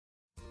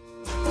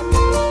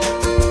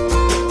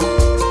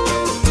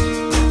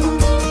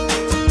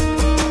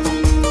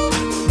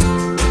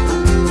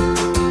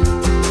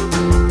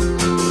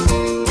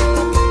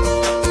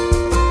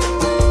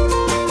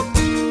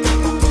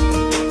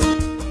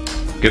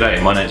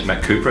G'day, my name is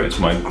Matt Cooper. It's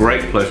my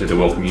great pleasure to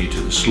welcome you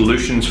to the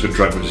Solutions for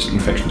Drug-Resistant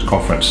Infections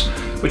Conference,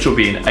 which will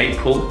be in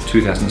April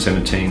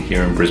 2017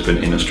 here in Brisbane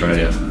in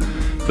Australia.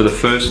 For the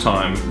first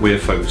time, we're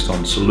focused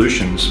on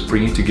solutions,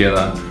 bringing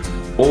together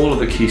all of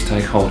the key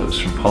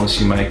stakeholders from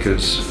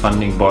policymakers,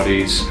 funding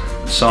bodies,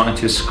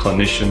 scientists,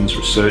 clinicians,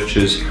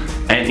 researchers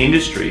and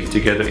industry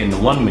together in the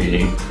one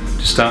meeting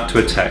to start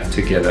to attack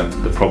together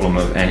the problem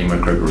of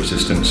antimicrobial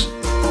resistance.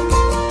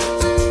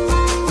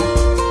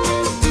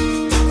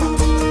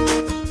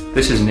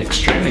 This is an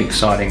extremely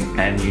exciting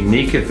and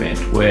unique event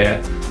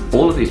where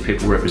all of these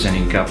people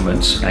representing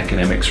governments,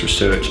 academics,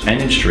 research and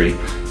industry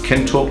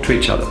can talk to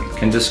each other,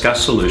 can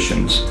discuss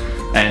solutions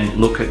and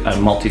look at a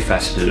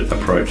multifaceted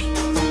approach.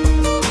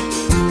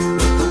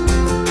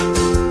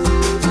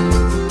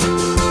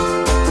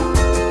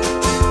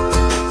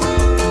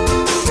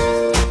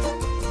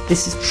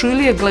 This is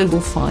truly a global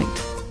fight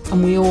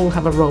and we all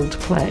have a role to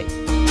play.